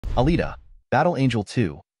Alita, Battle Angel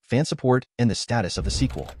 2, fan support and the status of the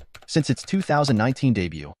sequel. Since its 2019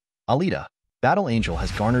 debut, Alita, Battle Angel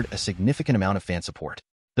has garnered a significant amount of fan support.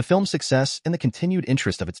 The film's success and the continued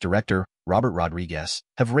interest of its director, Robert Rodriguez,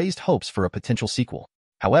 have raised hopes for a potential sequel.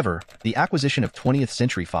 However, the acquisition of 20th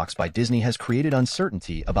Century Fox by Disney has created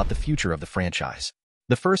uncertainty about the future of the franchise.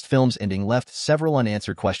 The first film's ending left several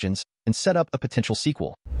unanswered questions and set up a potential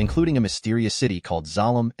sequel, including a mysterious city called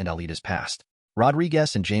Zalem and Alita's past.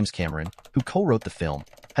 Rodriguez and James Cameron, who co-wrote the film,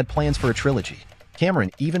 had plans for a trilogy.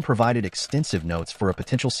 Cameron even provided extensive notes for a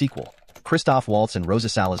potential sequel. Christoph Waltz and Rosa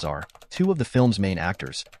Salazar, two of the film's main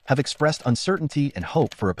actors, have expressed uncertainty and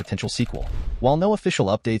hope for a potential sequel. While no official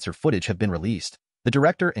updates or footage have been released, the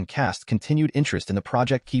director and cast's continued interest in the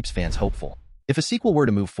project keeps fans hopeful. If a sequel were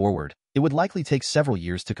to move forward, it would likely take several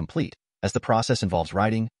years to complete, as the process involves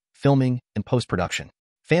writing, filming, and post-production.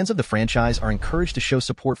 Fans of the franchise are encouraged to show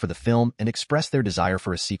support for the film and express their desire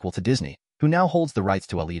for a sequel to Disney, who now holds the rights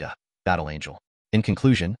to Alita, Battle Angel. In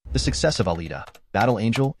conclusion, the success of Alita, Battle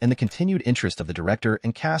Angel, and the continued interest of the director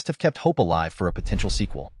and cast have kept hope alive for a potential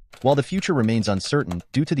sequel. While the future remains uncertain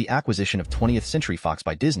due to the acquisition of 20th Century Fox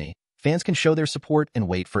by Disney, fans can show their support and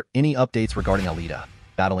wait for any updates regarding Alita,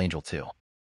 Battle Angel 2.